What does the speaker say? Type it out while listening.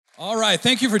All right,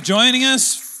 thank you for joining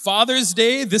us. Father's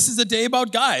Day, this is a day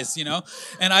about guys, you know.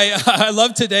 And I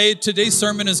love today. Today's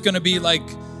sermon is going to be like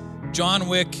John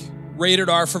Wick, rated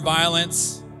R for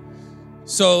violence.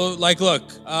 So, like, look,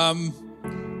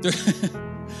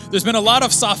 there's been a lot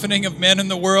of softening of men in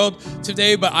the world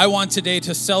today, but I want today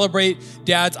to celebrate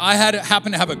dads. I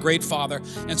happen to have a great father,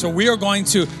 and so we're going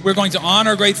to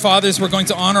honor great fathers. We're going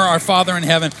to honor our Father in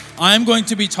heaven. I'm going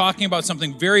to be talking about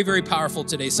something very, very powerful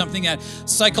today, something that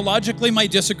psychologically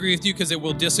might disagree with you because it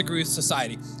will disagree with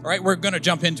society. All right, we're going to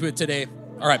jump into it today.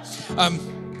 All right,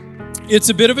 it's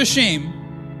a bit of a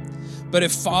shame, but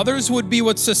if fathers would be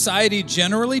what society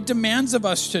generally demands of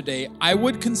us today, I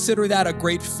would consider that a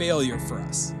great failure for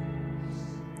us.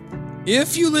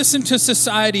 If you listen to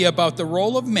society about the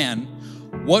role of men,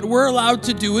 what we're allowed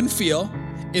to do and feel,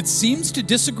 it seems to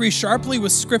disagree sharply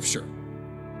with Scripture.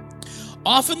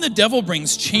 Often the devil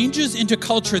brings changes into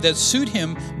culture that suit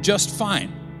him just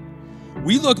fine.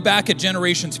 We look back at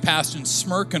generations past and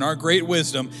smirk in our great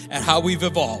wisdom at how we've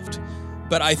evolved.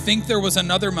 But I think there was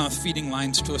another mouth feeding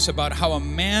lines to us about how a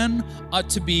man ought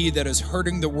to be that is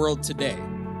hurting the world today.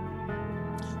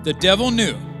 The devil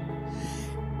knew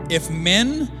if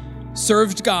men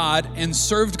served God and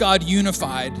served God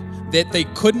unified, that they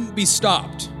couldn't be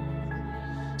stopped.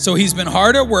 So he's been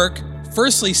hard at work,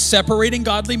 firstly, separating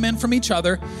godly men from each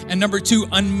other, and number two,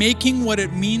 unmaking what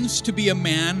it means to be a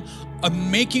man,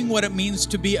 unmaking what it means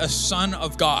to be a son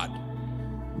of God.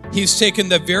 He's taken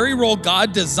the very role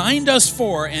God designed us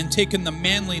for and taken the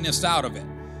manliness out of it.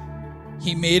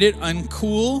 He made it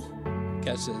uncool.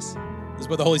 Catch this. This is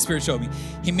what the Holy Spirit showed me.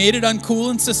 He made it uncool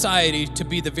in society to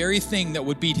be the very thing that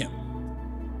would beat him.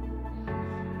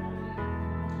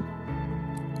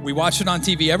 We watch it on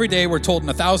TV every day. We're told in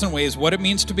 1,000 ways what it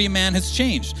means to be a man has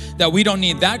changed. That we don't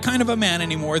need that kind of a man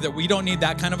anymore. That we don't need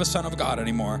that kind of a son of God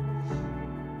anymore.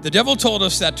 The devil told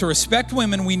us that to respect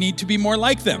women, we need to be more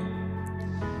like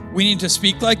them. We need to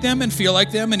speak like them and feel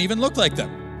like them and even look like them.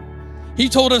 He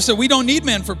told us that we don't need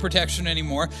men for protection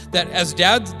anymore,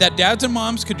 that dads and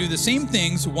moms could do the same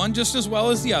things, one just as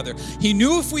well as the other. He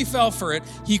knew if we fell for it,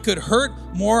 he could hurt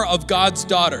more of God's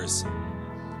daughters.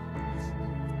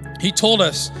 He told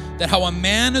us that how a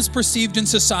man is perceived in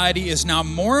society is now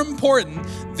more important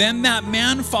than that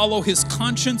man follow his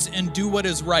conscience and do what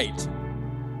is right.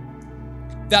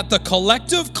 That the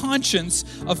collective conscience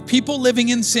of people living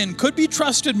in sin could be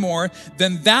trusted more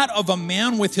than that of a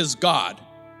man with his God.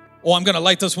 Oh, I'm going to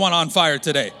light this one on fire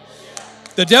today.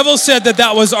 The devil said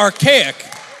that was archaic.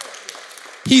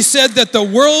 He said that the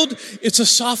world, it's a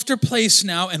softer place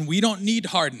now and we don't need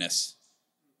hardness.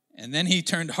 And then he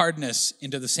turned hardness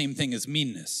into the same thing as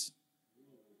meanness.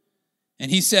 And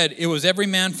he said it was every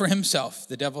man for himself,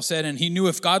 the devil said, and he knew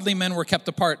if godly men were kept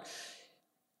apart,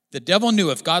 the devil knew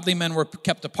if godly men were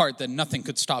kept apart, that nothing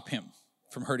could stop him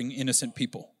from hurting innocent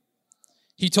people.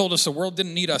 He told us the world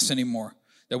didn't need us anymore,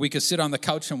 that we could sit on the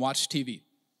couch and watch TV.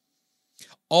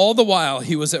 All the while,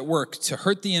 he was at work to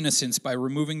hurt the innocents by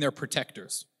removing their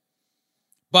protectors.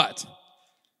 But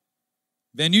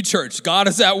Venue Church, God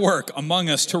is at work among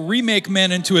us to remake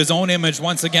men into his own image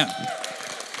once again.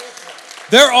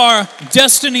 There are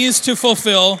destinies to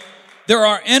fulfill. There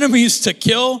are enemies to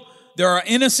kill. There are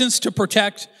innocents to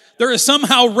protect. There is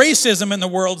somehow racism in the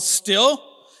world still.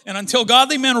 And until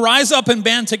godly men rise up and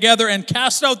band together and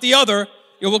cast out the other,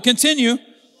 it will continue.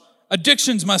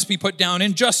 Addictions must be put down.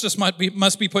 Injustice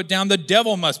must be put down. The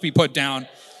devil must be put down.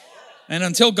 And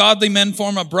until godly men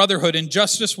form a brotherhood,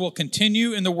 injustice will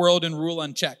continue in the world and rule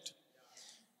unchecked.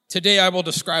 Today, I will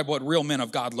describe what real men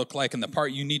of God look like and the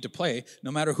part you need to play,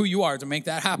 no matter who you are, to make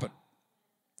that happen.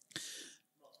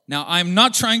 Now, I'm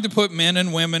not trying to put men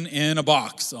and women in a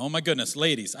box. Oh my goodness,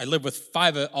 ladies, I live with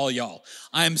 5 of all y'all.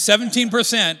 I am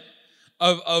 17%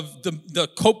 of the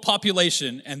COPE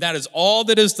population, and that is all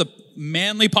that is the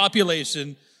manly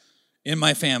population in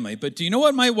my family. But do you know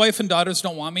what my wife and daughters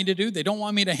don't want me to do? They don't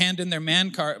want me to hand in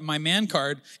my man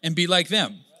card and be like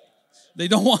them. They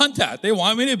don't want that. They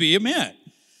want me to be a man.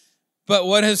 But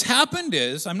what has happened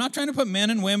is, I'm not trying to put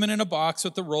men and women in a box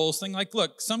with the roles thing. Like,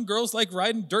 look, some girls like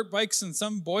riding dirt bikes and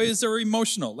some boys are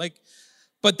emotional.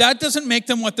 But that doesn't make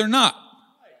them what they're not.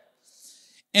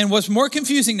 And what's more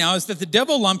confusing now is that the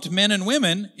devil lumped men and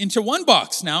women into one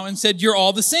box now and said, you're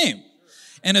all the same.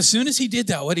 And as soon as he did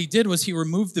that, what he did was he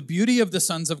removed the beauty of the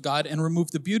sons of God and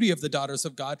removed the beauty of the daughters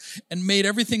of God and made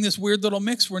everything this weird little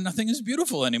mix where nothing is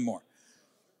beautiful anymore.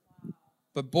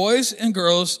 But boys and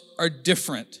girls are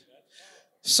different.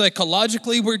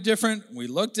 Psychologically, we're different. We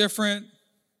look different.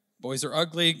 Boys are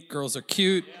ugly. Girls are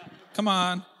cute. Come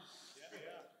on.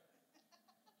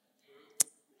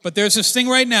 But there's this thing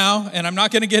right now, and I'm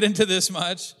not going to get into this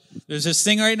much, There's this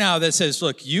thing right now that says,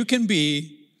 look, you can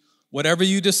be whatever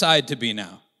you decide to be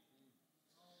now.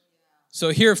 So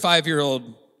here,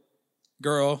 5-year-old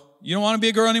girl, you don't want to be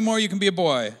a girl anymore, you can be a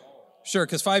boy. Sure,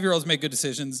 because 5-year-olds make good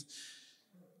decisions.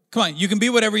 Come on, you can be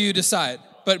whatever you decide.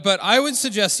 But I would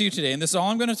suggest to you today, and this is all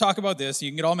I'm going to talk about this, you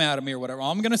can get all mad at me or whatever,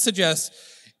 all I'm going to suggest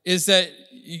is that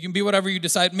you can be whatever you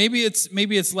decide. Maybe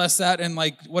it's less that and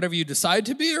like whatever you decide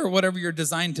to be or whatever you're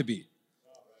designed to be.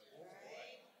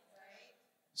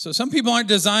 So some people aren't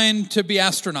designed to be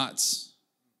astronauts.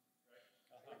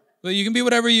 But you can be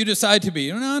whatever you decide to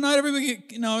be. No, not everybody,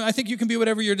 I think you can be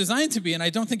whatever you're designed to be, and I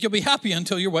don't think you'll be happy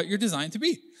until you're what you're designed to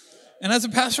be. And as a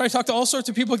pastor, I talk to all sorts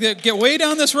of people that get way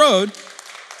down this road,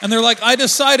 and they're like, I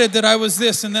decided that I was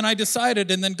this, and then I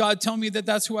decided, and then God told me that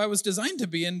that's who I was designed to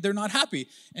be, and they're not happy.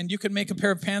 And you can make a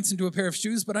pair of pants into a pair of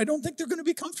shoes, but I don't think they're going to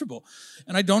be comfortable.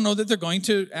 And I don't know that they're going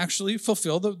to actually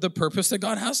fulfill the purpose that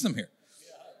God has them here.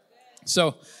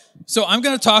 So I'm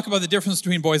going to talk about the difference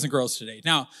between boys and girls today.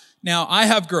 Now I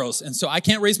have girls, and so I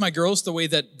can't raise my girls the way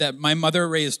that my mother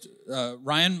raised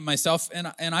Ryan, myself, and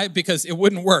I, because it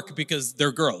wouldn't work because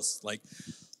they're girls. Like,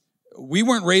 we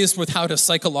weren't raised with how to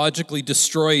psychologically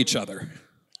destroy each other.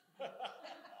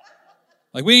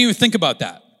 Like, we didn't even think about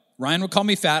that. Ryan would call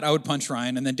me fat, I would punch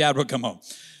Ryan, and then Dad would come home.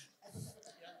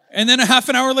 And then a half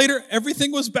an hour later,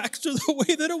 everything was back to the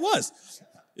way that it was.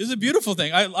 It was a beautiful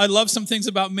thing. I love some things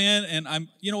about men, and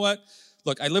you know what?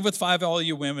 Look, I live with 5 all of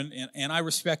you women, and I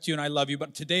respect you and I love you,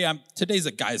 but today's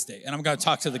a guy's day, and I'm going to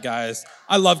talk to the guys.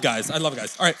 I love guys. All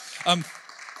right. All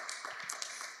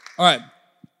right.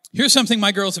 Here's something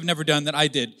my girls have never done that I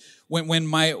did. When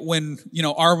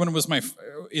Arwen was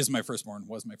my firstborn,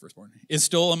 is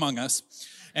still among us,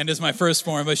 and is my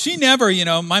firstborn, but she never,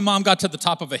 my mom got to the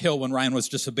top of a hill when Ryan was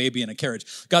just a baby in a carriage,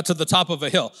 got to the top of a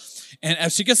hill. And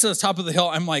as she gets to the top of the hill,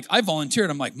 I'm like, I volunteered.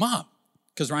 I'm like, Mom,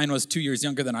 because Ryan was 2 years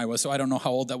younger than I was, so I don't know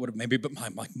how old that would have maybe, but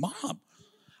I'm like, Mom.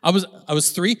 I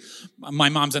was 3. My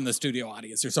mom's in the studio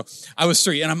audience here, so I was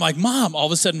 3. And I'm like, Mom, all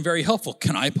of a sudden, very helpful.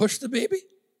 Can I push the baby?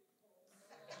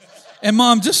 And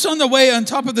Mom, just on the way on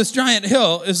top of this giant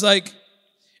hill, is like,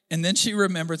 and then she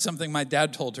remembered something my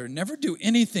dad told her. Never do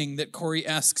anything that Corey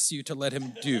asks you to let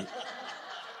him do.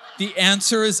 The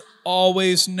answer is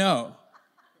always no.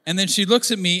 And then she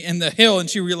looks at me in the hill and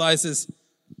she realizes,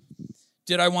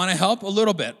 did I want to help? A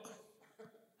little bit.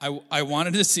 I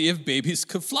wanted to see if babies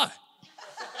could fly.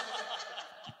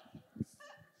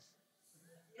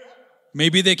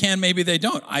 Maybe they can, maybe they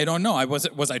don't. I don't know.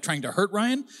 Was I trying to hurt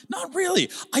Ryan? Not really.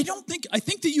 I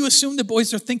think that you assume the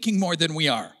boys are thinking more than we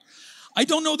are. I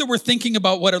don't know that we're thinking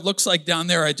about what it looks like down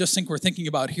there. I just think we're thinking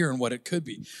about here and what it could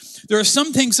be. There are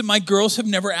some things that my girls have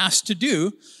never asked to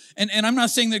do, and I'm not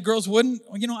saying that girls wouldn't.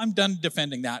 I'm done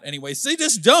defending that anyways. They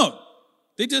just don't.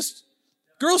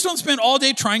 Girls don't spend all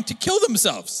day trying to kill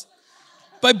themselves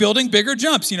by building bigger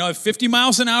jumps. If 50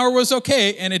 miles an hour was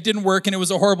okay and it didn't work and it was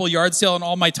a horrible yard sale and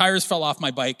all my tires fell off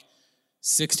my bike,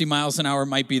 60 miles an hour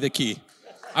might be the key.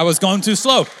 I was going too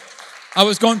slow. I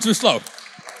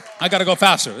got to go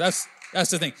faster. That's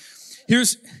the thing.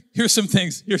 Here's some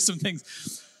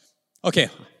things. Okay,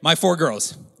 my 4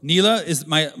 girls. Neela is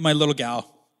my little gal.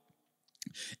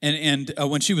 And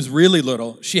when she was really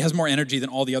little, she has more energy than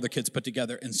all the other kids put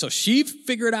together. And so she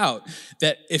figured out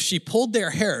that if she pulled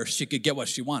their hair, she could get what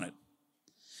she wanted.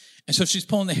 And so she's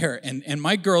pulling the hair. And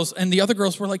my girls and the other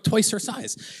girls were like twice her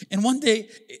size. And one day,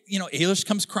 Ailish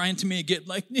comes crying to me again,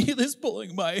 like, Neela's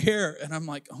pulling my hair. And I'm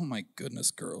like, oh my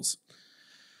goodness, girls.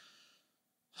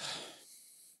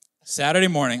 Saturday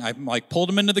morning, I pulled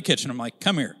them into the kitchen. I'm like,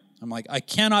 come here. I'm like,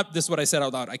 this is what I said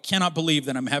out loud. I cannot believe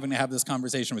that I'm having to have this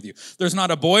conversation with you. There's not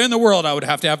a boy in the world I would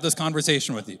have to have this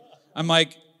conversation with you. I'm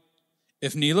like,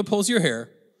 if Neela pulls your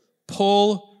hair,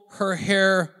 pull her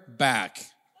hair back.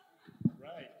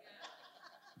 Right.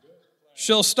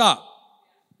 She'll stop.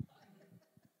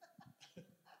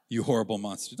 You horrible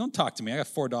monster. Don't talk to me. I got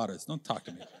 4 daughters. Don't talk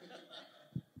to me.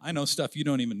 I know stuff you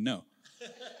don't even know.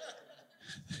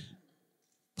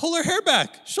 Pull her hair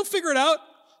back. She'll figure it out.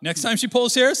 Next time she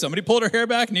pulls hair, somebody pulled her hair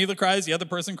back, Neela cries, the other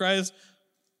person cries.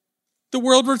 The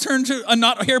world returned to a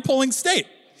not hair-pulling state.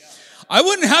 I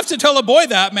wouldn't have to tell a boy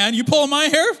that, man. You pull my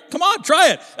hair? Come on, try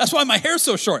it. That's why my hair's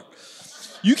so short.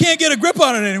 You can't get a grip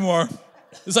on it anymore.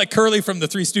 It's like Curly from the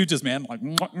Three Stooges, man. Like,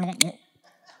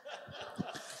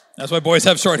 that's why boys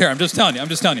have short hair. I'm just telling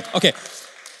you. Okay.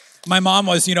 My mom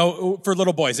was, for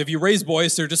little boys, if you raise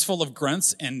boys, they're just full of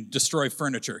grunts and destroy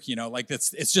furniture,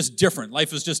 it's just different.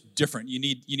 Life is just different. You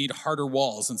need harder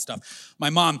walls and stuff.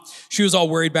 My mom, she was all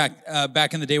worried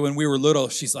back in the day when we were little.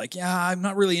 She's like, yeah, I'm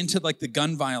not really into like the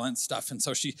gun violence stuff. And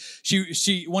so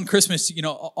she one Christmas,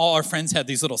 all our friends had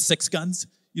these little 6 guns.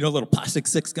 little plastic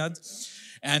 6 guns.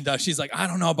 And she's like, I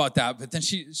don't know about that. But then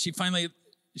she finally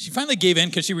gave in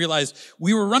because she realized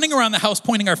we were running around the house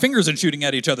pointing our fingers and shooting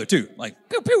at each other too. Like,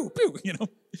 pew, pew, pew,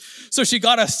 So she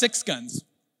got us 6 guns.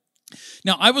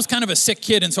 Now, I was kind of a sick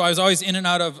kid, and so I was always in and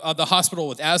out of the hospital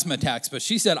with asthma attacks. But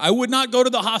she said I would not go to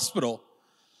the hospital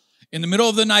in the middle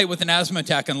of the night with an asthma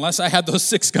attack unless I had those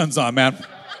 6 guns on, man.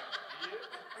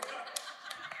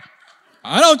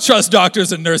 I don't trust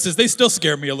doctors and nurses. They still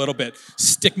scare me a little bit.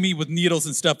 Stick me with needles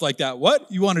and stuff like that. What?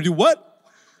 You want to do what?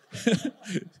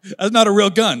 That's not a real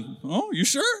gun. Oh, you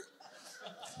sure?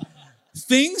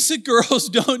 Things that girls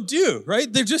don't do,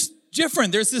 right? They're just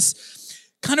different. There's this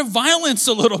kind of violence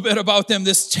a little bit about them,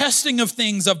 this testing of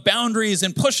things, of boundaries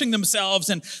and pushing themselves.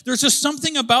 And there's just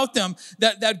something about them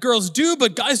that girls do,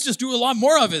 but guys just do a lot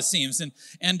more of, it seems. And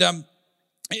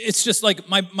it's just like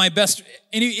my best,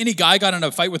 any guy got in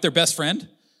a fight with their best friend?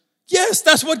 Yes,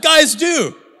 that's what guys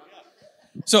do.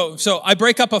 So I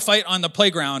break up a fight on the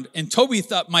playground, and Toby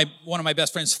thought, one of my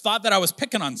best friends thought that I was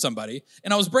picking on somebody,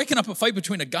 and I was breaking up a fight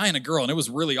between a guy and a girl, and it was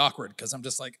really awkward because I'm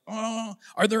just like, oh,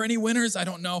 are there any winners? I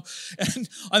don't know.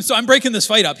 And so I'm breaking this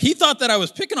fight up. He thought that I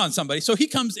was picking on somebody, so he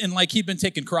comes in like he'd been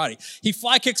taking karate. He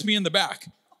fly kicks me in the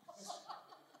back.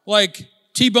 Like,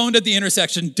 T-boned at the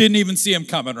intersection, didn't even see him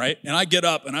coming, right? And I get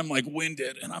up, and I'm like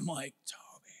winded, and I'm like,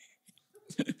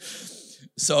 Toby.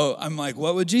 So I'm like,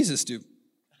 what would Jesus do?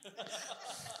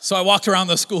 So I walked around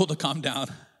the school to calm down.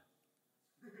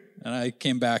 And I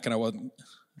came back, and I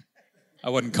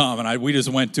wasn't calm, and we just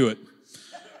went to it.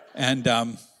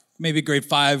 And maybe grade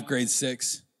 5, grade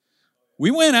 6. We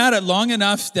went at it long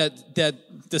enough that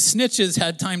the snitches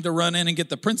had time to run in and get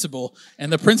the principal,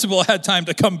 and the principal had time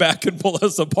to come back and pull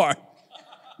us apart.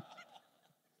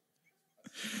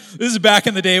 This is back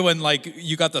in the day when, like,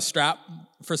 you got the strap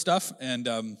for stuff,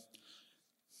 and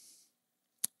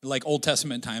like Old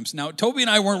Testament times. Now, Toby and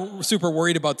I weren't super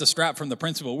worried about the strap from the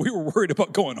principal. We were worried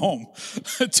about going home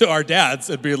to our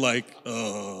dads and being like,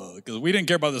 because we didn't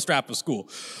care about the strap of school.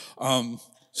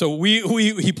 So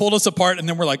he pulled us apart, and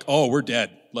then we're like, oh, we're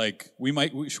dead. Like,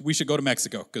 we should go to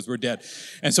Mexico because we're dead.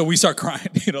 And so we start crying,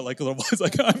 like a little boy's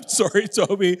like, I'm sorry,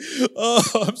 Toby. Oh,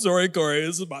 I'm sorry, Corey.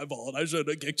 This is my fault. I should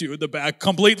have kicked you in the back,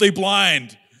 completely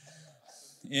blind.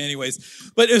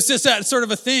 Anyways, but it's just that sort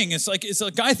of a thing. It's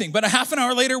a guy thing. But a half an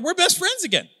hour later, we're best friends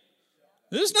again.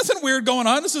 There's nothing weird going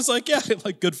on. It's just like, yeah,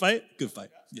 like good fight.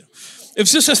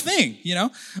 It's just a thing,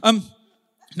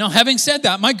 Now, having said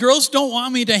that, my girls don't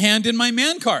want me to hand in my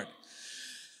man card.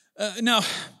 Now,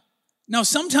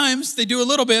 sometimes they do a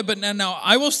little bit, but now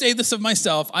I will say this of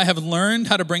myself. I have learned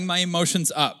how to bring my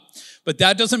emotions up, but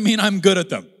that doesn't mean I'm good at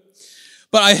them.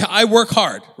 But I work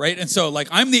hard, right? And so, like,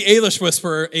 I'm the Ailish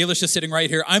whisperer. Ailish is sitting right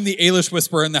here. I'm the Ailish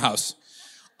whisperer in the house.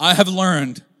 I have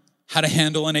learned how to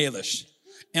handle an Ailish,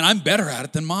 and I'm better at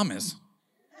it than Mom is.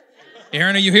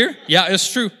 Aaron, are you here? Yeah, it's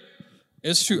true.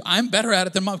 It's true. I'm better at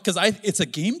it than Mom because it's a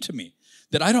game to me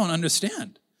that I don't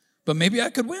understand. But maybe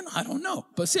I could win. I don't know.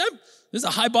 But see, there's a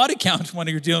high body count when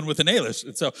you're dealing with an Ailish.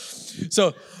 And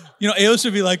so Ailish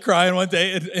would be like crying one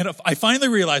day. And I finally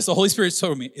realized the Holy Spirit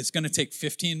told me it's going to take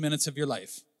 15 minutes of your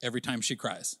life every time she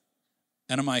cries.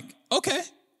 And I'm like, okay,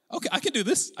 I can do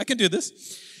this.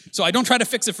 So I don't try to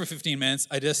fix it for 15 minutes.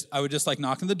 I would just like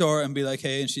knock on the door and be like,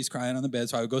 hey, and she's crying on the bed.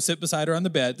 So I would go sit beside her on the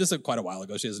bed. This is quite a while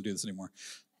ago. She doesn't do this anymore.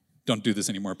 Don't do this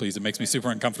anymore, please. It makes me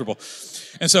super uncomfortable.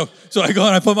 And so I go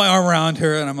and I put my arm around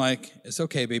her and I'm like, it's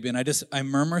okay, baby. And I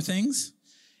murmur things.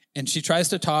 And she tries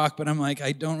to talk, but I'm like,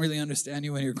 I don't really understand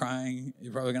you when you're crying.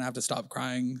 You're probably going to have to stop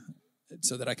crying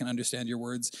so that I can understand your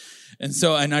words. And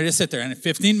I just sit there and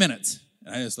 15 minutes.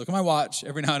 And I just look at my watch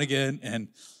every now and again. And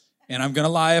I'm going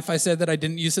to lie if I said that I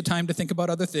didn't use the time to think about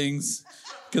other things,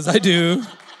 because I do.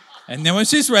 And then when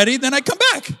she's ready, then I come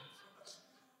back.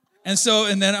 And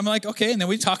then I'm like, okay, and then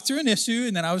we talked through an issue,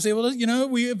 and then I was able to,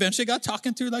 we eventually got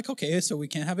talking through, like, okay, so we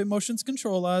can't have emotions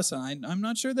control us. I'm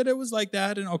not sure that it was like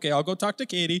that, and okay, I'll go talk to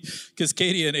Katie, because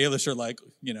Katie and Ailish are like,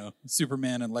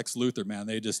 Superman and Lex Luthor, man.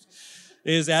 They just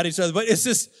at each other. But it's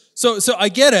just, so I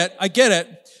get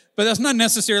it, but that's not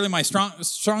necessarily my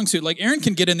strong suit. Like, Aaron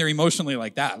can get in there emotionally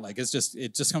like that. Like, it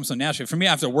just comes so naturally. For me,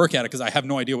 I have to work at it, because I have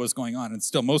no idea what's going on, and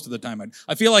still most of the time,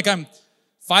 I feel like I'm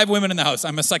 5 women in the house.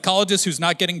 I'm a psychologist who's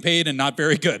not getting paid and not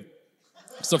very good.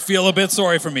 So feel a bit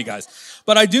sorry for me, guys.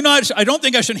 But I don't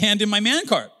think I should hand in my man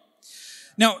card.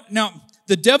 Now,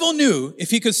 the devil knew if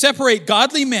he could separate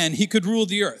godly men, he could rule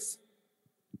the earth.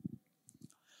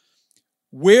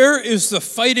 Where is the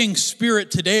fighting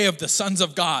spirit today of the sons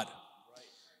of God?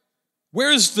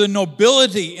 Where is the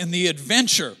nobility and the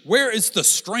adventure? Where is the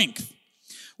strength?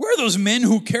 Where are those men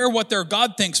who care what their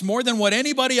God thinks more than what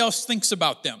anybody else thinks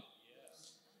about them?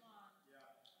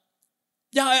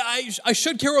 Yeah, I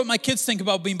should care what my kids think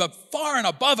about me, but far and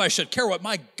above, I should care what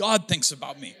my God thinks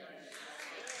about me.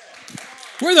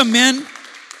 We're the men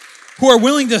who are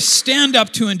willing to stand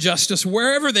up to injustice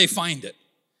wherever they find it.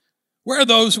 Where are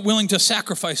those willing to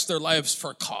sacrifice their lives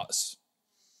for a cause?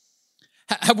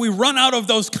 Have we run out of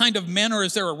those kind of men, or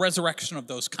is there a resurrection of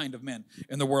those kind of men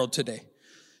in the world today?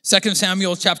 2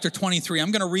 Samuel chapter 23.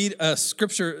 I'm going to read a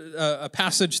scripture, a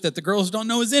passage that the girls don't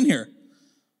know is in here.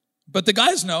 But the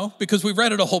guys know, because we've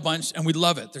read it a whole bunch and we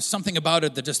love it. There's something about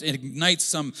it that just ignites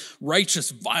some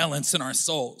righteous violence in our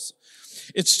souls.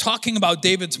 It's talking about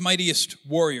David's mightiest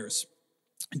warriors.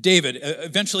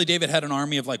 Eventually David had an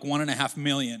army of like 1.5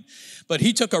 million, but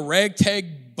he took a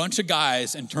ragtag bunch of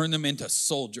guys and turned them into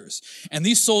soldiers. And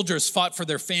these soldiers fought for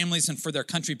their families and for their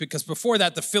country, because before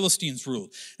that, the Philistines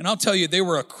ruled. And I'll tell you, they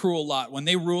were a cruel lot. When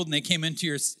they ruled and they came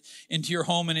into your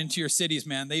home and into your cities,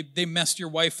 man, they messed your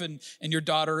wife and your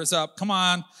daughters up. Come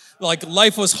on. Like,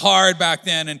 life was hard back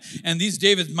then. And these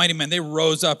David's mighty men, they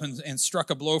rose up and struck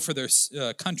a blow for their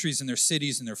countries and their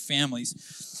cities and their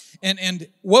families. And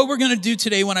what we're going to do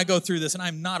today when I go through this, and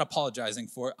I'm not apologizing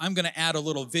for it, I'm going to add a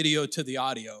little video to the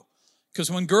audio. Because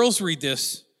when girls read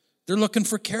this, they're looking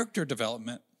for character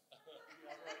development.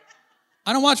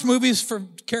 I don't watch movies for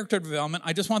character development.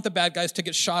 I just want the bad guys to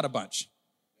get shot a bunch.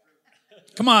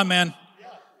 Come on, man.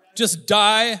 Just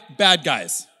die, bad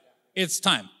guys. It's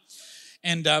time.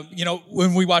 And,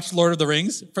 when we watched Lord of the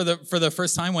Rings for the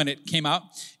first time when it came out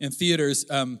in theaters,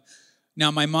 now,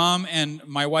 my mom and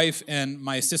my wife and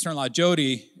my sister-in-law,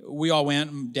 Jody, we all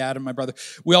went, Dad and my brother,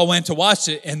 we all went to watch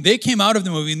it, and they came out of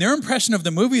the movie, and their impression of the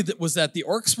movie was that the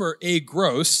orcs were,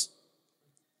 gross,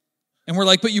 and we're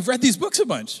like, but you've read these books a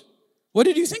bunch. What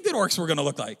did you think that orcs were going to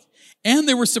look like? And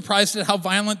they were surprised at how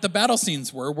violent the battle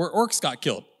scenes were where orcs got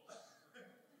killed.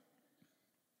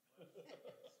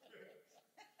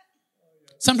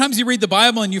 Sometimes you read the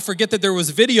Bible and you forget that there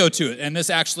was video to it, and this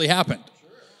actually happened.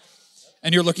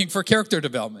 And you're looking for character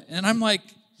development. And I'm like,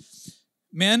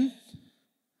 men,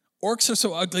 orcs are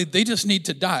so ugly, they just need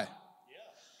to die.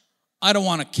 I don't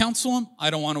want to counsel them.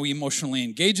 I don't want to emotionally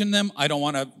engage in them. I don't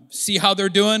want to see how they're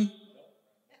doing.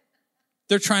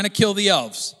 They're trying to kill the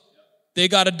elves. They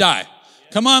got to die.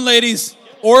 Come on, ladies.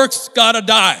 Orcs got to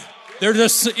die. They're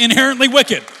just inherently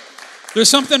wicked. There's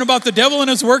something about the devil and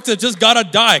his work that just got to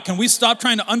die. Can we stop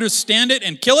trying to understand it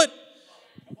and kill it?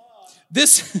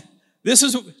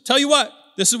 Tell you what,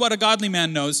 this is what a godly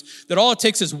man knows, that all it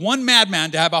takes is one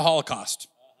madman to have a Holocaust.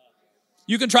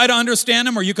 You can try to understand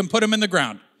him, or you can put him in the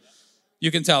ground. You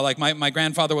can tell, like my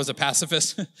grandfather was a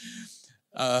pacifist.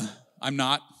 I'm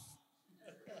not.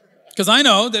 Because I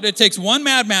know that it takes one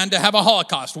madman to have a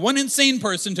Holocaust, one insane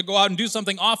person to go out and do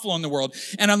something awful in the world.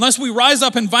 And unless we rise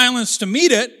up in violence to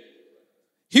meet it,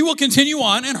 he will continue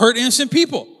on and hurt innocent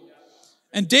people.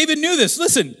 And David knew this.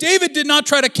 Listen, David did not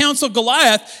try to counsel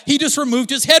Goliath. He just removed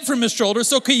his head from his shoulder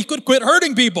so he could quit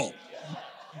hurting people.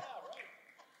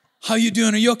 How you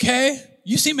doing? Are you okay?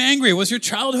 You seem angry. Was your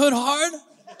childhood hard?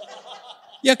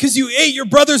 Yeah, because you ate your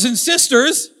brothers and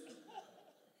sisters.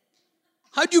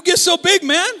 How'd you get so big,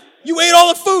 man? You ate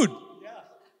all the food.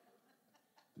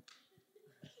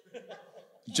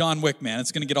 John Wick, man.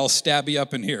 It's going to get all stabby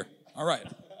up in here. All right.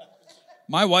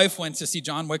 My wife went to see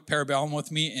John Wick Parabellum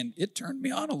with me, and it turned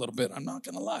me on a little bit. I'm not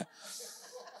going to lie.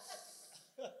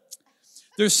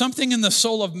 There's something in the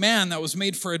soul of man that was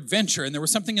made for adventure, and there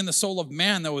was something in the soul of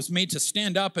man that was made to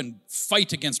stand up and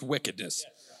fight against wickedness.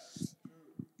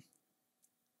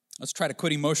 Let's try to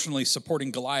quit emotionally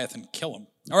supporting Goliath and kill him.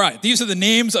 All right, these are the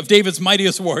names of David's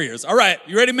mightiest warriors. All right,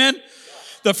 you ready, men?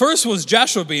 The first was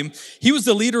Jashobeam. He was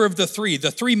the leader of the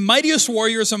three mightiest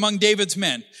warriors among David's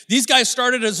men. These guys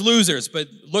started as losers, but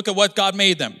look at what God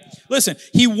made them. Listen,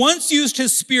 he once used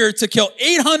his spear to kill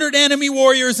 800 enemy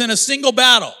warriors in a single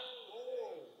battle.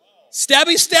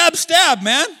 Stabby, stab, stab,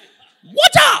 man.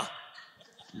 Wata!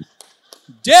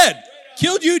 Dead.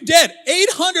 Killed you dead.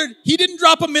 800. He didn't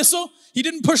drop a missile. He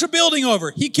didn't push a building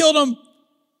over. He killed them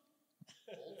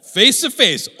face to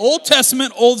face. Old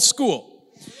Testament, old school.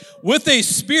 With a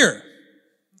spear.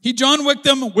 He John Wicked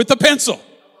them with a pencil.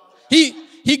 He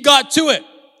got to it.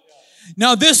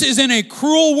 Now this is in a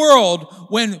cruel world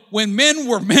when men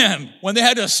were men, when they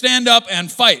had to stand up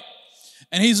and fight.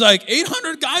 And he's like,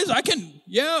 800 guys,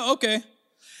 okay.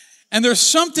 And there's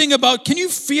something about, can you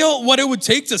feel what it would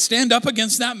take to stand up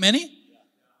against that many?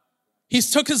 He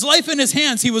took his life in his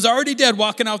hands. He was already dead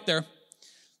walking out there.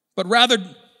 But rather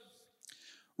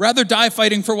die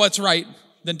fighting for what's right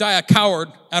than die a coward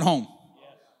at home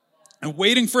and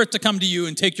waiting for it to come to you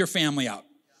and take your family out.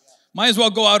 Might as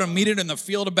well go out and meet it in the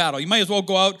field of battle. You might as well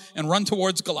go out and run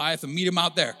towards Goliath and meet him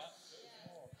out there.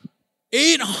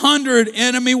 800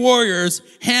 enemy warriors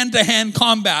hand-to-hand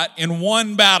combat in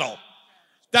one battle.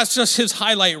 That's just his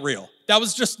highlight reel. That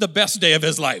was just the best day of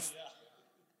his life.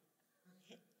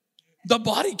 The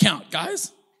body count,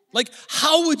 guys. Like,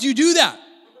 how would you do that?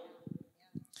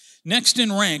 Next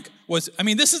in rank was,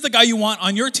 this is the guy you want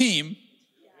on your team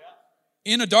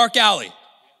in a dark alley.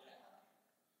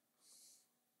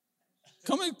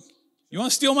 Come in. You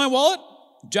want to steal my wallet?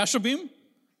 Joshua Beam?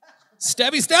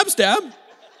 Stabby, stab, stab.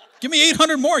 Give me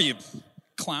 800 more, you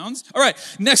clowns. All right,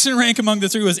 next in rank among the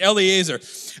three was Eleazar,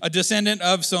 a descendant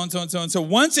of so-and-so and so-and-so.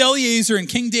 Once Eleazar and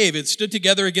King David stood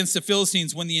together against the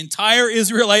Philistines when the entire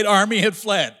Israelite army had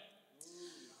fled.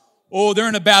 Oh, they're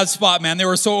in a bad spot, man. They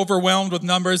were so overwhelmed with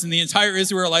numbers and the entire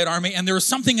Israelite army, and there was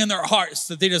something in their hearts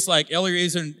that they just like,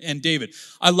 Eleazar and David.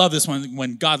 I love this one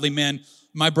when godly men,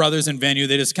 my brothers in venue,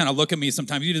 they just kind of look at me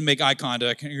sometimes. You just make eye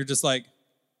contact, and you're just like,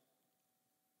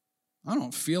 I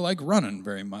don't feel like running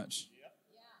very much.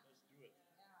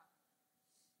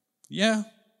 Yeah.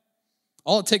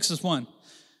 All it takes is one.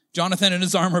 Jonathan and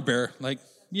his armor bearer, like,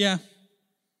 yeah.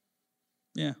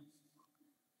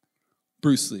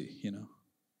 Bruce Lee,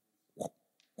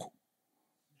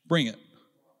 Bring it.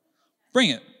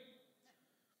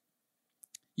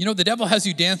 The devil has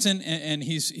you dancing, and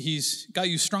he's got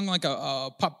you strung like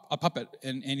a puppet,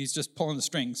 and he's just pulling the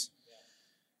strings.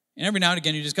 And every now and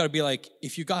again, you just got to be like,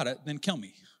 if you got it, then kill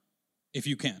me, if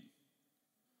you can.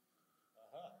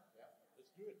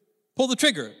 Pull the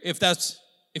trigger.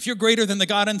 If you're greater than the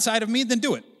God inside of me, then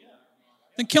do it.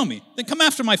 Then kill me. Then come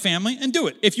after my family and do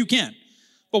it, if you can.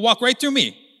 But walk right through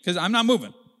me, because I'm not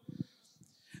moving.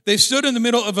 They stood in the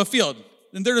middle of a field,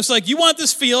 and they're just like, you want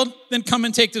this field? Then come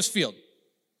and take this field.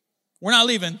 We're not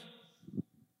leaving.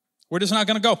 We're just not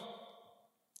going to go.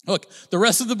 Look, the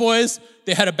rest of the boys,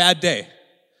 they had a bad day.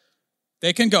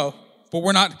 They can go, but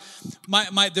we're not.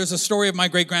 There's a story of my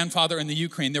great-grandfather in the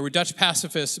Ukraine. They were Dutch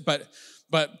pacifists,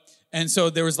 and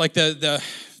so there was like they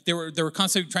were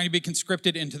constantly trying to be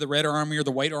conscripted into the Red Army or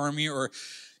the White Army, or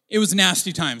it was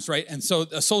nasty times, right? And so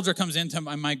a soldier comes into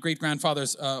my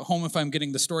great-grandfather's home, if I'm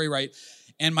getting the story right,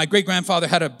 and my great-grandfather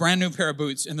had a brand new pair of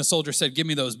boots, and the soldier said, give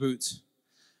me those boots.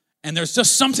 And there's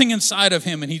just something inside of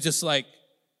him, and he's just like,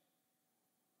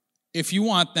 if you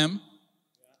want them,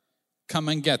 come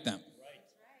and get them.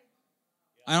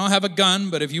 I don't have a gun,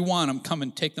 but if you want them, come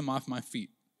and take them off my feet.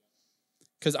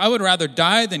 Because I would rather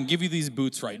die than give you these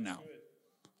boots right now.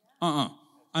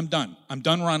 I'm done. I'm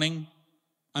done running.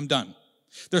 I'm done.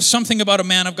 There's something about a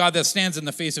man of God that stands in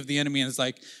the face of the enemy and is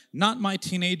like, not my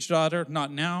teenage daughter,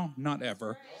 not now, not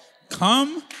ever.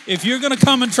 Come. If you're going to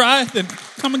come and try, then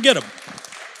come and get him.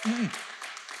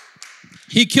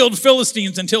 He killed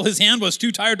Philistines until his hand was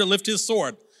too tired to lift his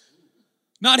sword.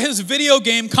 Not his video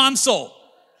game console.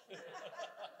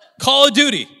 Call of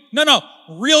Duty. No,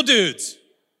 real dudes.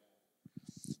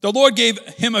 The Lord gave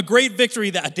him a great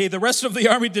victory that day. The rest of the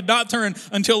army did not turn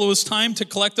until it was time to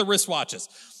collect the wristwatches.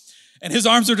 And his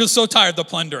arms are just so tired, the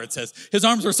plunder, it says. His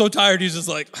arms are so tired, he's just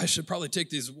like, I should probably take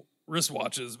these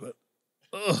wristwatches, but,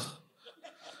 ugh.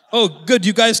 Oh, good,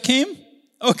 you guys came?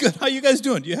 Oh, good, how you guys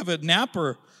doing? Do you have a nap,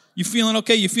 or you feeling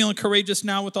okay? You feeling courageous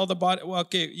now with all the body? Well,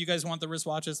 okay, you guys want the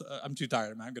wristwatches? I'm too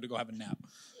tired, man. I'm going to go have a nap.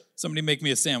 Somebody make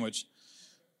me a sandwich.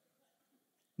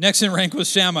 Next in rank was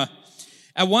Shammah.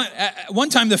 At one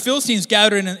time, the Philistines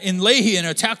gathered in Lehi and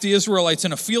attacked the Israelites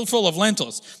in a field full of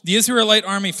lentils. The Israelite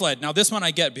army fled. Now, this one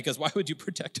I get, because why would you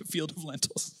protect a field of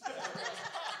lentils?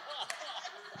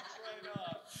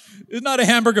 It's not a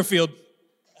hamburger field.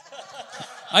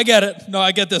 I get it. No,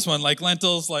 I get this one. Like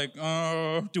lentils, like,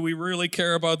 oh, do we really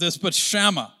care about this? But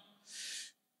Shammah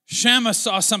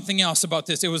saw something else about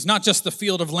this. It was not just the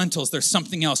field of lentils. There's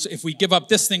something else. If we give up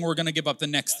this thing, we're going to give up the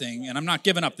next thing. And I'm not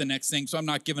giving up the next thing, so I'm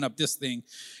not giving up this thing.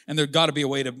 And there's got to be a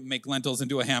way to make lentils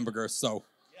into a hamburger, so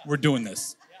we're doing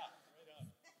this.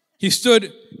 He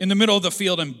stood in the middle of the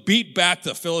field and beat back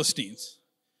the Philistines.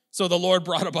 So the Lord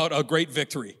brought about a great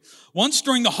victory. Once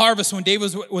during the harvest, when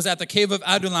David was at the cave of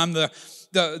Adullam,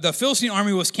 the Philistine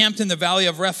army was camped in the valley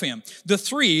of Rephaim.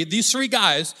 These three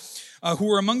guys, who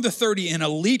were among the 30, an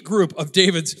elite group of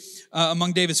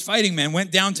among David's fighting men, went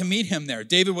down to meet him there.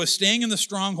 David was staying in the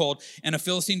stronghold, and a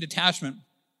Philistine detachment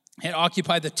had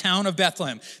occupied the town of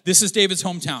Bethlehem. This is David's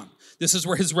hometown. This is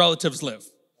where his relatives live.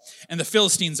 And the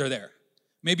Philistines are there.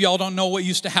 Maybe y'all don't know what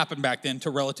used to happen back then to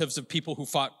relatives of people who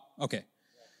fought. Okay.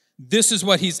 This is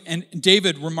what and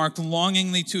David remarked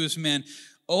longingly to his men,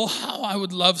 oh, how I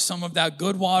would love some of that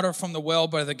good water from the well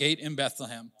by the gate in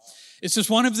Bethlehem. It's just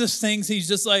one of those things, he's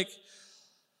just like,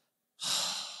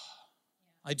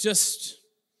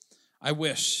 I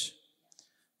wish.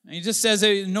 And he just says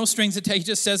it, no strings attached, he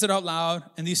just says it out loud,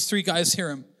 and these three guys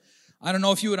hear him. I don't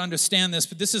know if you would understand this,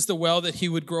 but this is the well that he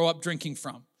would grow up drinking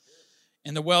from.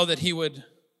 And the well that he would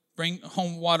bring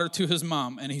home water to his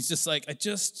mom. And he's just like,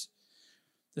 there's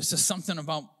just something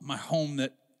about my home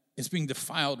that is being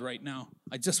defiled right now.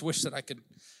 I just wish that I could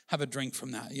have a drink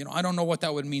from that. I don't know what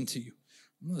that would mean to you.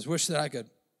 I just wish that I could.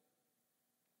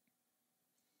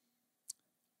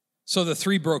 So the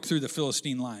three broke through the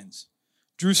Philistine lines,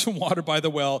 drew some water by the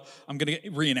well. I'm going to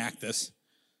reenact this.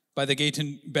 By the gate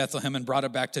in Bethlehem, and brought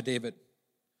it back to David.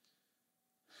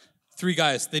 Three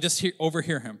guys, they just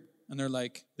overhear him. And they're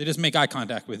like, they just make eye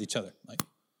contact with each other. Like,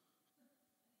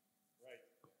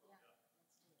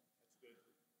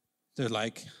 they're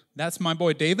like, that's my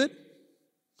boy David,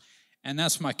 and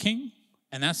that's my king,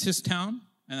 and that's his town,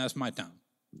 and that's my town.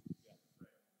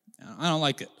 I don't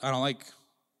like it. I don't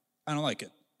like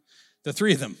it. The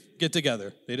three of them get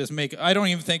together. They just make, I don't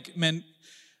even think men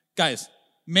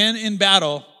in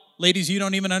battle, ladies, you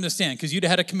don't even understand, because you'd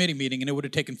have had a committee meeting and it would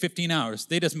have taken 15 hours.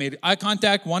 They just made eye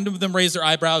contact. One of them raised their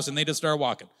eyebrows and they just started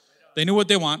walking. They knew what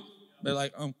they want. They're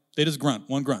like, oh, they just grunt.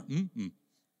 One grunt. Mm-hmm.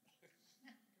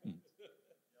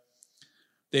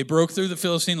 They broke through the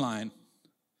Philistine line,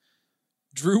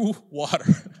 drew water.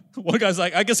 One guy's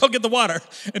like, I guess I'll get the water.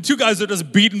 And two guys are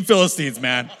just beating Philistines,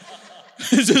 man.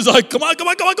 It's just like, come on. Like,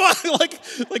 come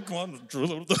on, drew a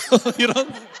little,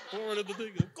 forward of the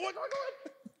thing. Come on.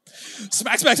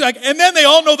 Smack. And then they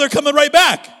all know they're coming right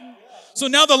back. So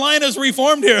now the line is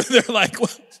reformed here. They're like,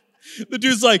 what? The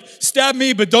dude's like, stab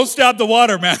me, but don't stab the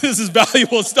water, man. This is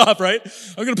valuable stuff, right?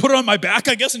 I'm going to put it on my back,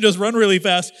 I guess, and just run really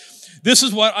fast. This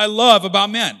is what I love about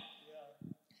men.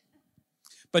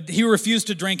 But he refused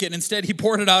to drink it. Instead, he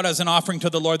poured it out as an offering to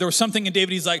the Lord. There was something in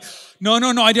David. He's like, no,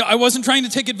 I wasn't trying to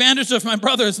take advantage of my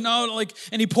brothers. No,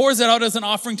 and he pours it out as an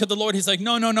offering to the Lord. He's like,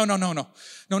 no. No,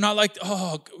 not like,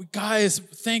 oh, guys,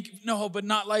 but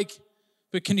not like,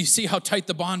 but can you see how tight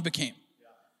the bond became?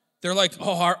 They're like,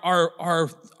 oh,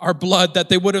 our blood that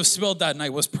they would have spilled that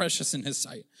night was precious in his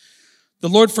sight. The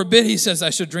Lord forbid, he says,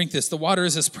 I should drink this. The water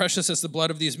is as precious as the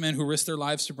blood of these men who risked their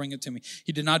lives to bring it to me.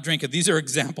 He did not drink it. These are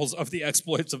examples of the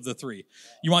exploits of the three.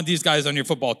 You want these guys on your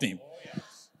football team.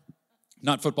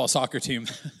 Not football, soccer team.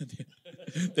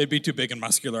 They'd be too big and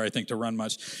muscular, I think, to run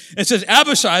much. It says,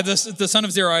 Abishai, the son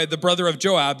of Zeruiah, the brother of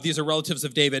Joab, these are relatives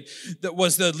of David, that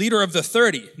was the leader of the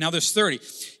 30. Now there's 30.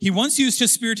 He once used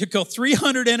his spear to kill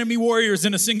 300 enemy warriors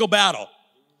in a single battle.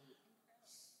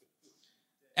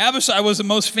 Abishai was the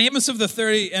most famous of the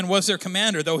 30 and was their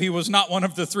commander, though he was not one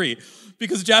of the three.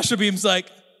 Because Jashobeam's like,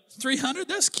 300?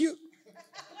 That's cute.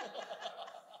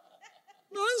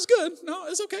 No, it's good. No,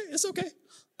 it's okay.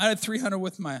 I had 300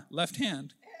 with my left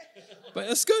hand. But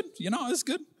it's good.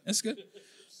 It's good.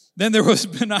 Then there was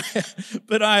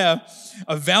Benaiah,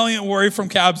 a valiant warrior from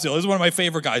Kabzeel. This is one of my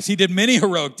favorite guys. He did many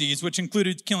heroic deeds, which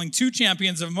included killing 2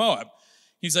 champions of Moab.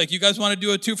 He's like, you guys want to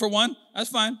do a 2-for-1? That's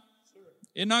fine.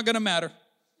 It's not going to matter.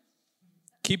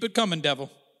 Keep it coming, devil.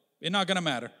 It's not going to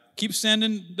matter.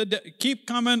 Keep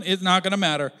coming. It's not going to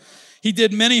matter. He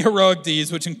did many heroic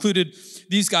deeds, which included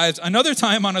these guys. Another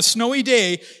time on a snowy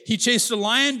day, he chased a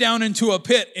lion down into a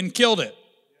pit and killed it.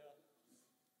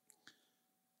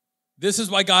 This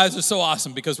is why guys are so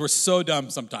awesome, because we're so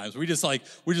dumb sometimes. We're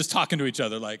just talking to each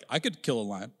other like, I could kill a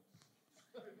lion.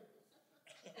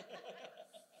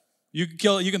 You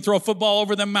can throw a football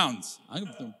over them mountains.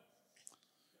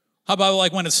 How about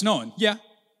like when it's snowing? Yeah.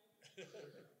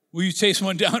 Will you chase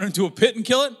one down into a pit and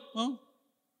kill it? Well,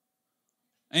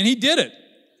 and he did it.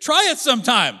 Try it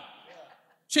sometime.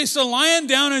 Chased a lion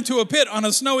down into a pit on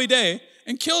a snowy day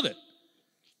and killed it.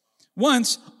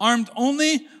 Once, armed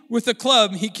only with a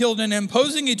club, he killed an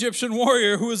imposing Egyptian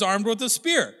warrior who was armed with a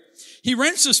spear. He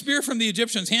wrenched the spear from the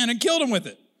Egyptian's hand and killed him with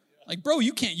it. Like, bro,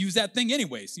 you can't use that thing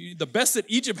anyways. The best that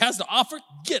Egypt has to offer,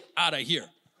 get out of here.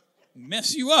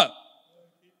 Mess you up.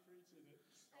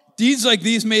 Deeds like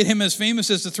these made him as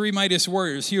famous as the 3 mightiest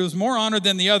warriors. He was more honored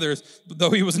than the others, though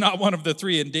he was not one of the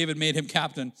 3, and David made him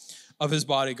captain of his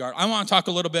bodyguard. I want to talk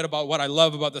a little bit about what I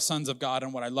love about the sons of God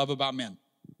and what I love about men.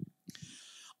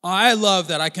 I love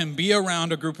that I can be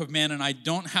around a group of men and I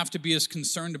don't have to be as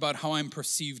concerned about how I'm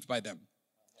perceived by them.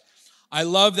 I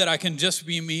love that I can just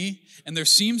be me, and there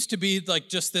seems to be like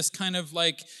just this kind of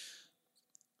like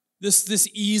this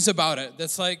ease about it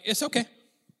that's like, it's okay.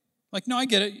 Like, no, I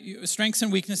get it. Strengths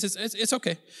and weaknesses, it's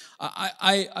okay.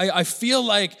 I feel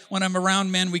like when I'm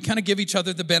around men, we kind of give each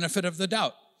other the benefit of the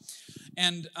doubt.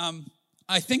 And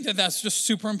I think that that's just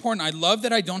super important. I love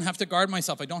that I don't have to guard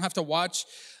myself. I don't have to watch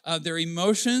their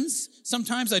emotions.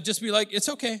 Sometimes I just be like, it's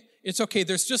okay. It's okay.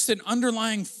 There's just an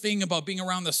underlying thing about being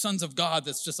around the sons of God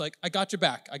that's just like, I got your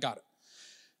back. I got it.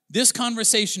 This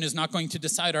conversation is not going to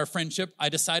decide our friendship. I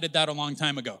decided that a long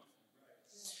time ago.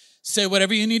 Say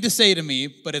whatever you need to say to me,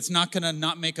 but it's not going to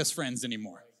not make us friends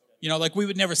anymore. You know, like we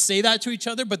would never say that to each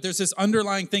other, but there's this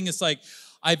underlying thing. It's like,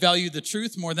 I value the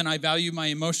truth more than I value my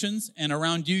emotions. And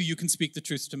around you, you can speak the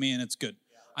truth to me and it's good.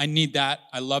 I need that.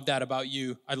 I love that about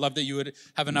you. I love that you would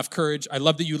have enough courage. I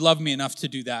love that you love me enough to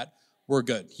do that. We're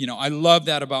good. You know, I love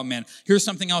that about men. Here's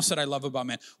something else that I love about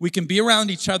men. We can be around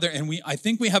each other, and I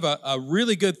think we have a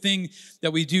really good thing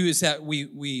that we do is that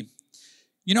we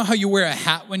you know how you wear a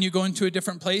hat when you go into a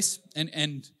different place,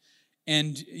 and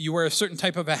you wear a certain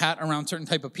type of a hat around certain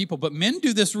type of people, but men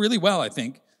do this really well, I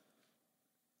think.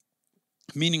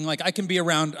 Meaning, like, I can be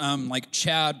around like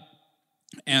Chad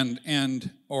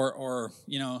or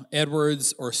you know,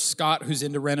 Edwards or Scott, who's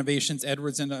into renovations.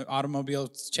 Edwards into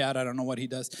automobiles. Chad, I don't know what he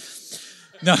does.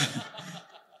 No,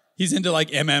 he's into like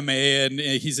MMA and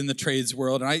he's in the trades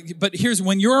world. But here's,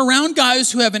 when you're around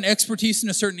guys who have an expertise in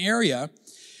a certain area,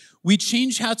 we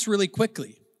change hats really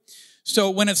quickly. So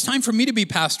when it's time for me to be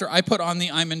pastor, I put on the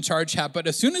I'm in charge hat. But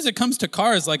as soon as it comes to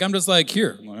cars, like, I'm just like,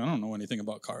 here, I don't know anything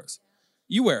about cars.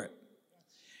 You wear it.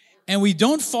 And we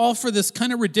don't fall for this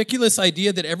kind of ridiculous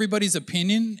idea that everybody's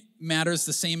opinion matters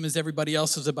the same as everybody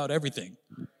else's about everything.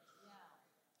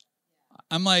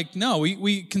 I'm like, no,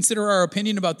 we consider our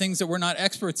opinion about things that we're not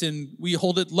experts in, we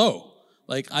hold it low.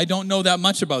 Like, I don't know that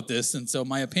much about this, and so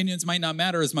my opinions might not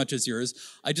matter as much as yours.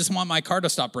 I just want my car to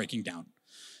stop breaking down.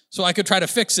 So I could try to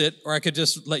fix it, or I could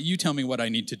just let you tell me what I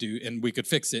need to do, and we could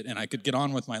fix it, and I could get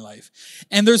on with my life.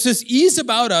 And there's this ease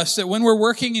about us that when we're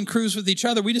working in crews with each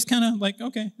other, we just kind of like,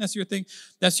 okay, that's your thing.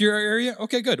 That's your area?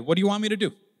 Okay, good. What do you want me to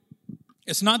do?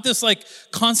 It's not this like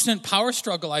constant power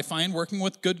struggle I find working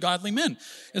with good, godly men.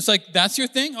 It's like, that's your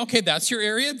thing? Okay, that's your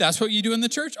area? That's what you do in the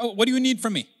church? Oh, what do you need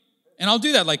from me? And I'll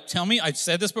do that. Like, tell me, I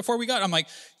said this before we got, I'm like,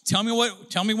 tell me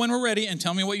when we're ready and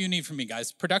tell me what you need from me,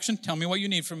 guys. Production, tell me what you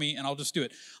need from me and I'll just do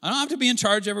it. I don't have to be in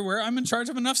charge everywhere. I'm in charge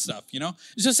of enough stuff, you know?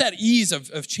 It's just that ease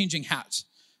of changing hats.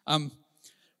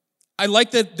 I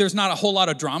like that there's not a whole lot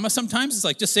of drama sometimes. It's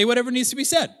like, just say whatever needs to be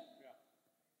said.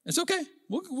 It's okay.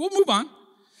 We'll move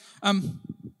on.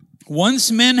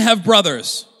 Once men have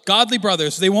brothers, godly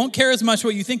brothers, they won't care as much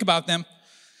what you think about them,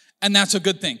 and that's a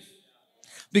good thing.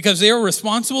 Because they are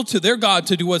responsible to their God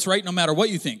to do what's right no matter what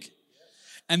you think.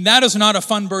 And that is not a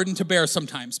fun burden to bear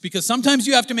sometimes. Because sometimes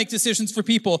you have to make decisions for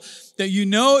people that you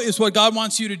know is what God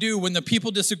wants you to do when the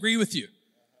people disagree with you.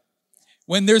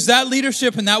 When there's that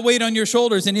leadership and that weight on your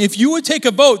shoulders, and if you would take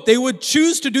a vote, they would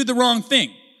choose to do the wrong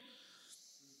thing.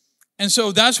 And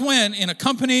so that's when in a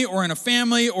company or in a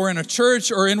family or in a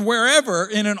church or in wherever,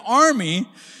 in an army,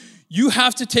 you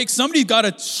have to take, somebody's got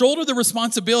to shoulder the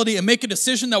responsibility and make a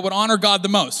decision that would honor God the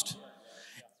most.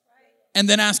 And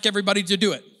then ask everybody to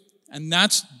do it. And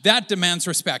that demands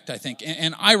respect, I think.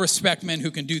 And I respect men who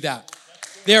can do that.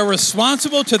 They are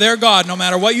responsible to their God no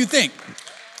matter what you think.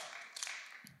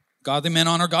 Godly men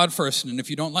honor God first. And if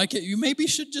you don't like it, you maybe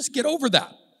should just get over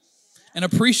that and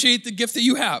appreciate the gift that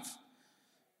you have.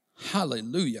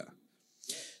 Hallelujah.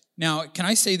 Now, can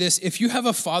I say this? If you have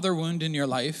a father wound in your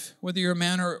life, whether you're a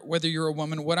man or whether you're a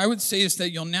woman, what I would say is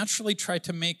that you'll naturally try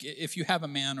to make, if you have a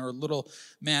man or a little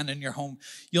man in your home,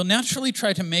 you'll naturally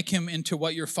try to make him into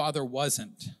what your father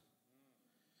wasn't.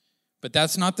 But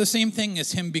that's not the same thing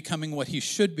as him becoming what he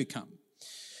should become.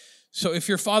 So if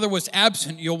your father was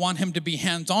absent, you'll want him to be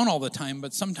hands-on all the time,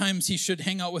 but sometimes he should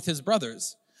hang out with his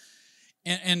brothers.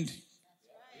 And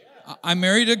I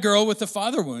married a girl with a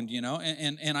father wound, you know,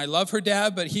 and I love her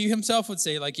dad, but he himself would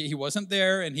say like he wasn't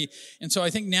there, and so I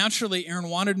think naturally Aaron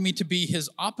wanted me to be his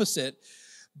opposite,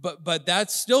 but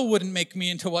that still wouldn't make me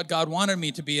into what God wanted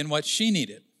me to be and what she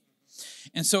needed.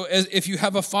 And so if you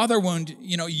have a father wound,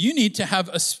 you know, you need to have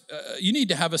a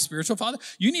spiritual father.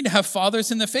 You need to have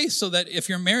fathers in the faith so that if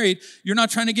you're married, you're not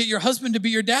trying to get your husband to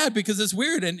be your dad because it's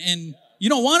weird and you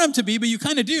don't want him to be, but you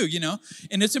kind of do, you know.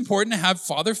 And it's important to have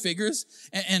father figures.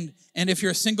 And if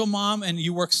you're a single mom and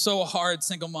you work so hard,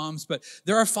 single moms, but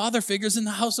there are father figures in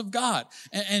the house of God.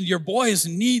 And your boys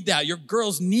need that. Your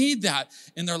girls need that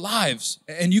in their lives.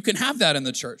 And you can have that in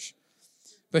the church.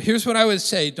 But here's what I would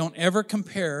say. Don't ever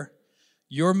compare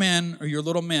your men or your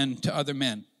little men to other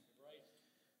men.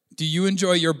 Do you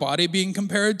enjoy your body being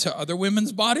compared to other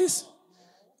women's bodies?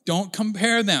 Don't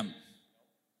compare them.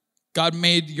 God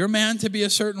made your man to be a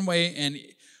certain way,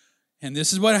 and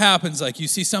this is what happens. Like you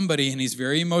see somebody and he's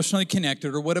very emotionally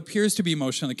connected or what appears to be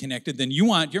emotionally connected, then you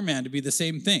want your man to be the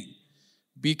same thing.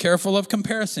 Be careful of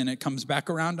comparison. It comes back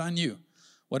around on you.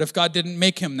 What if God didn't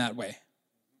make him that way?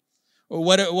 Or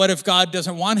what if God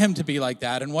doesn't want him to be like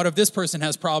that? And what if this person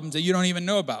has problems that you don't even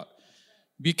know about?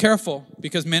 Be careful,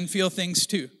 because men feel things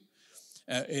too.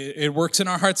 It works in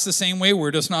our hearts the same way.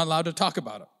 We're just not allowed to talk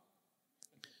about it.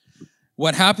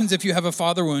 What happens if you have a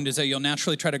father wound is that you'll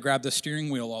naturally try to grab the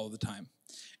steering wheel all the time.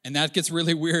 And that gets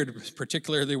really weird,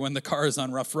 particularly when the car is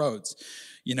on rough roads.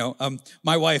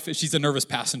 My wife, she's a nervous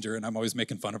passenger, and I'm always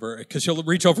making fun of her because she'll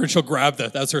reach over and she'll grab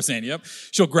that's her saying, yep.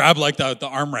 She'll grab like the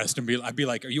armrest and I'd be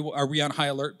like, are we on high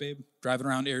alert, babe? Driving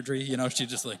around Airdrie, she's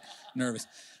just like nervous.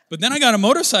 But then I got a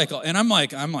motorcycle, and I'm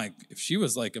like, if she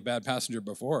was like a bad passenger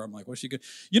before, I'm like, what's she good?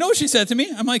 You know what she said to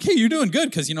me? I'm like, hey, you're doing good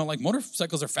because, like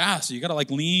motorcycles are fast. So you got to like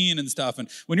lean and stuff. And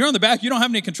when you're on the back, you don't have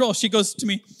any control. She goes to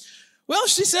me, well,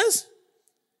 she says,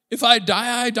 if I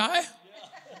die, I die.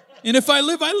 And if I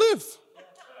live, I live.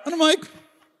 And I'm like,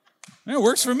 it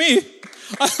works for me.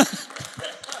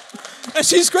 And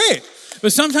she's great.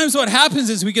 But sometimes what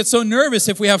happens is we get so nervous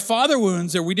if we have father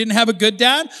wounds or we didn't have a good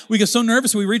dad, we get so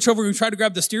nervous we reach over and we try to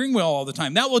grab the steering wheel all the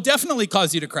time. That will definitely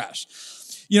cause you to crash.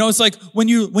 It's like when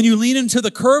you lean into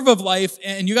the curve of life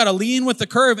and you got to lean with the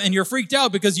curve and you're freaked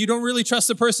out because you don't really trust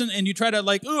the person and you try to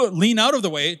lean out of the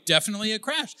way, definitely a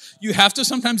crash. You have to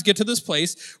sometimes get to this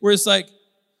place where it's like,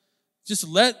 just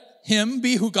let him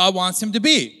be who God wants him to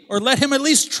be, or let him at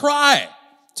least try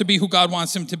to be who God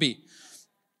wants him to be.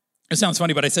 It sounds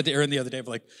funny, but I said to Erin the other day,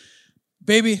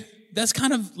 baby, that's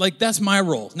kind of like, that's my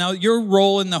role. Now, your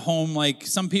role in the home, like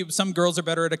some girls are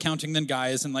better at accounting than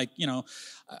guys, and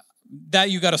that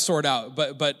you got to sort out.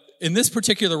 But in this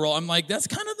particular role, I'm like, that's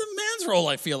kind of the man's role,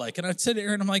 I feel like. And I said to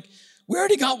Erin, I'm like, we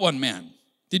already got one man.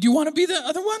 Did you want to be the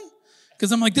other one?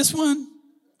 Because I'm like, this one,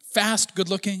 fast, good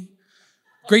looking,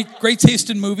 great taste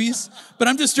in movies. But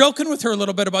I'm just joking with her a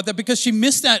little bit about that because she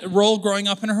missed that role growing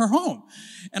up in her home.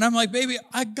 And I'm like, baby,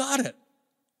 I got it.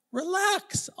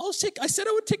 Relax. I said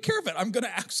I would take care of it. I'm going to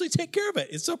actually take care of it.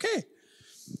 It's okay.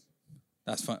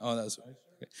 That's fun. Oh, that's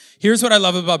okay. Here's what I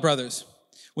love about brothers.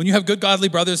 When you have good godly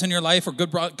brothers in your life, or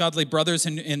good godly brothers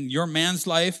in your man's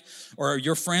life, or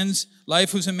your friend's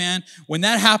life who's a man, when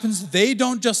that happens, they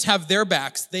don't just have their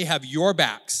backs, they have your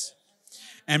backs.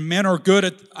 And men are good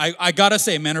at, I gotta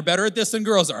say, men are better at this than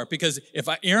girls are. Because if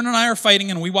Erin and I are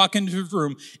fighting and we walk into the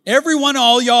room,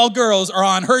 all y'all girls are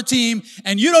on her team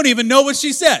and you don't even know what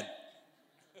she said.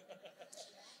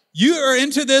 You are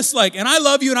into this and I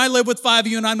love you and I live with 5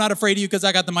 of you and I'm not afraid of you because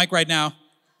I got the mic right now.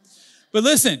 But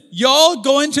listen, y'all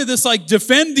go into this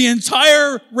defend the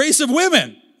entire race of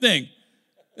women thing.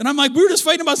 And I'm like, we were just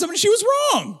fighting about something, she was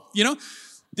wrong,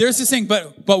 There's this thing,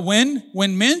 but when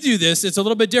men do this, it's a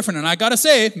little bit different. And I gotta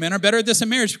say, men are better at this in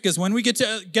marriage because when we get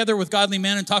together with godly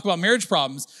men and talk about marriage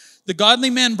problems, the godly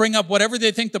men bring up whatever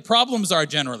they think the problems are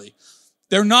generally.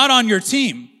 They're not on your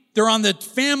team. They're on the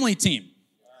family team.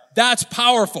 That's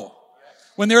powerful.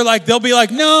 When they'll be like,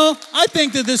 no, I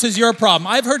think that this is your problem.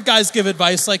 I've heard guys give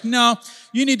advice no,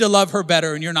 you need to love her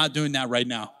better and you're not doing that right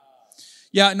now.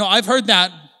 Yeah, no, I've heard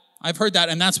that.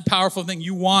 And that's a powerful thing.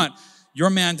 You want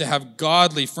your man to have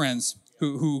godly friends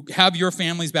who have your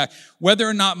family's back. Whether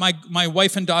or not my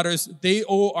wife and daughters, they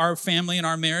owe our family and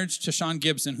our marriage to Sean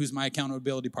Gibson, who's my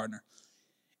accountability partner.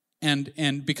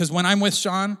 And because when I'm with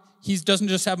Sean, he doesn't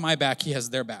just have my back, he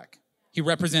has their back. He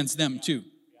represents them too,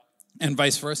 and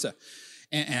vice versa.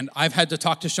 And I've had to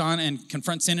talk to Sean and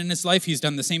confront sin in his life. He's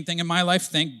done the same thing in my life.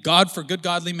 Thank God for good,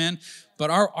 godly men. But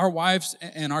our wives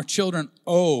and our children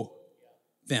owe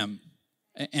them.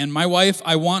 And my wife,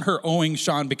 I want her owing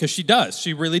Sean because she does.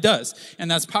 She really does.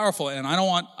 And that's powerful. And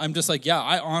I'm just like, yeah,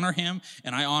 I honor him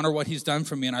and I honor what he's done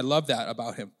for me. And I love that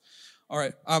about him. All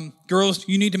right. Girls,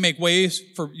 you need to make ways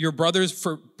for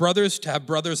brothers to have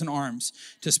brothers in arms,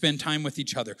 to spend time with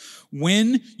each other.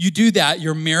 When you do that,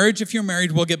 your marriage, if you're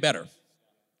married, will get better.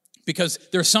 Because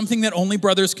there's something that only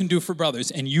brothers can do for brothers,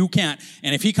 and you can't.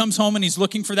 And if he comes home and he's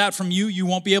looking for that from you, you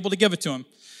won't be able to give it to him.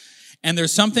 And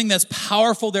there's something that's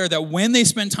powerful there that when they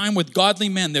spend time with godly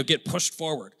men, they'll get pushed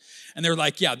forward. And they're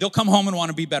like, yeah, they'll come home and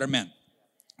want to be better men.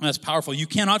 And that's powerful. You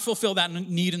cannot fulfill that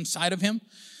need inside of him.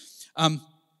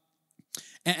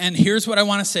 And here's what I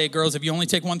want to say, girls, if you only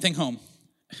take one thing home,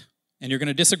 and you're going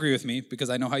to disagree with me because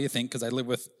I know how you think, because I live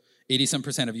with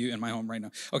 80% of you in my home right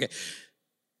now. Okay.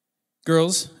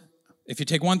 Girls, if you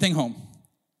take one thing home,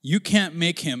 you can't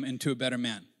make him into a better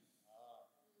man.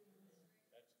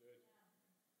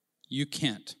 You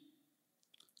can't.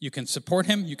 You can support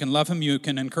him, you can love him, you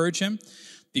can encourage him.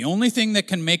 The only thing that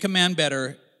can make a man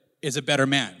better is a better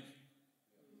man.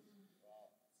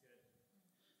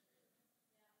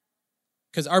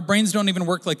 Because our brains don't even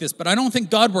work like this, but I don't think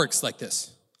God works like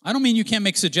this. I don't mean you can't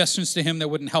make suggestions to him that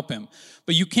wouldn't help him,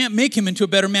 but you can't make him into a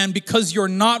better man because you're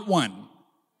not one.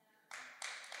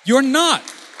 You're not.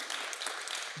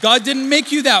 God didn't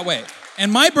make you that way.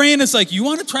 And my brain is like, you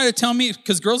want to try to tell me,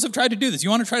 because girls have tried to do this,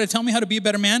 you want to try to tell me how to be a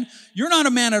better man? You're not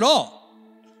a man at all.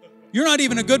 You're not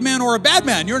even a good man or a bad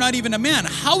man. You're not even a man.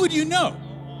 How would you know?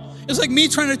 It's like me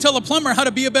trying to tell a plumber how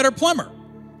to be a better plumber.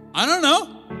 I don't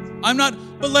know. I'm not,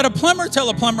 but let a plumber tell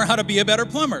a plumber how to be a better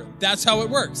plumber. That's how it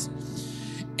works.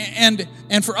 And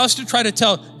for us to try to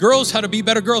tell girls how to be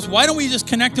better girls, why don't we just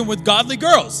connect them with godly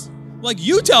girls? Like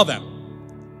you tell them.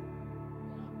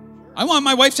 I want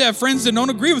my wife to have friends that don't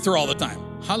agree with her all the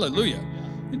time. Hallelujah.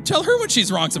 And tell her when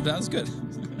she's wrong sometimes. That's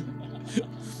good.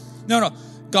 No.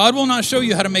 God will not show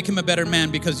you how to make him a better man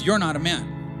because you're not a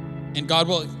man. And God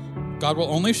will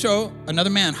only show another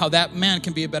man how that man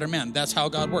can be a better man. That's how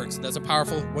God works. That's a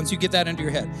powerful, once you get that into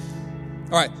your head.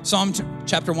 All right, Psalm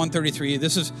chapter 133.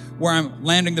 This is where I'm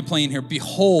landing the plane here.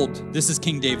 Behold, this is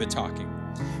King David talking.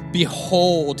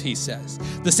 Behold, he says.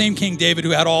 The same King David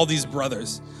who had all these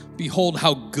brothers. Behold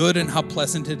how good and how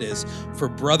pleasant it is for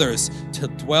brothers to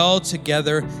dwell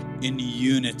together in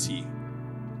unity.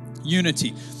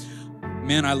 Unity.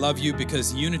 Man, I love you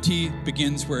because unity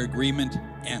begins where agreement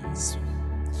ends.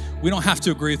 We don't have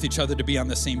to agree with each other to be on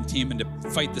the same team and to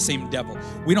fight the same devil.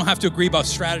 We don't have to agree about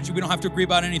strategy. We don't have to agree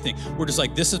about anything. We're just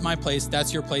like, this is my place,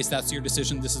 that's your place, that's your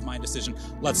decision, this is my decision.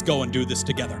 Let's go and do this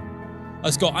together.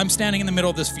 Let's go. I'm standing in the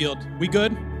middle of this field. We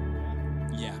good?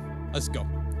 Yeah, let's go.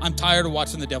 I'm tired of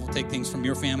watching the devil take things from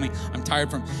your family. I'm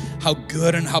tired from how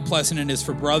good and how pleasant it is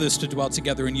for brothers to dwell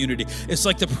together in unity. It's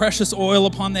like the precious oil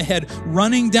upon the head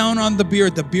running down on the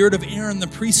beard of Aaron, the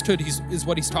priesthood is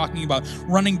what he's talking about,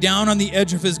 running down on the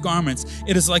edge of his garments.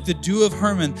 It is like the dew of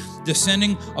Hermon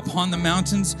descending upon the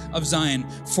mountains of Zion.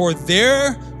 For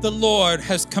there the Lord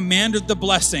has commanded the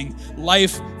blessing,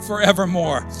 life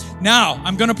forevermore. Now,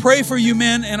 I'm going to pray for you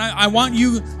men, and I want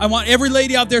every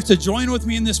lady out there to join with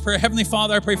me in this prayer. Heavenly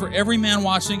Father, I pray for every man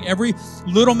watching, every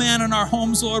little man in our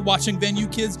homes, Lord, watching Venue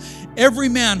Kids, every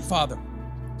man, Father,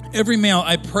 every male.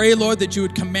 I pray, Lord, that you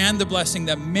would command the blessing,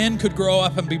 that men could grow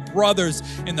up and be brothers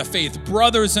in the faith,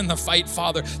 brothers in the fight,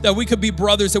 Father, that we could be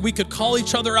brothers, that we could call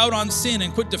each other out on sin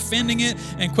and quit defending it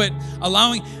and quit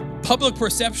allowing public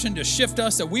perception to shift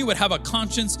us, that we would have a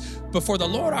conscience before the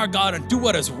Lord our God and do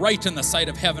what is right in the sight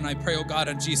of heaven. I pray, oh God,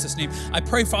 in Jesus' name. I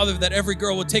pray, Father, that every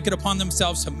girl would take it upon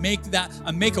themselves to make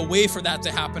a way for that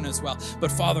to happen as well.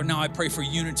 But Father, now I pray for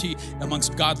unity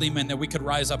amongst godly men, that we could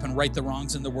rise up and right the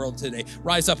wrongs in the world today.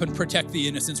 Rise up and protect the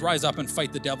innocents. Rise up and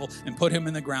fight the devil and put him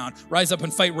in the ground. Rise up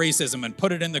and fight racism and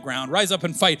put it in the ground. Rise up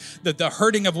and fight the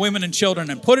hurting of women and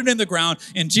children and put it in the ground.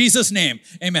 In Jesus' name,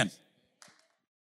 amen.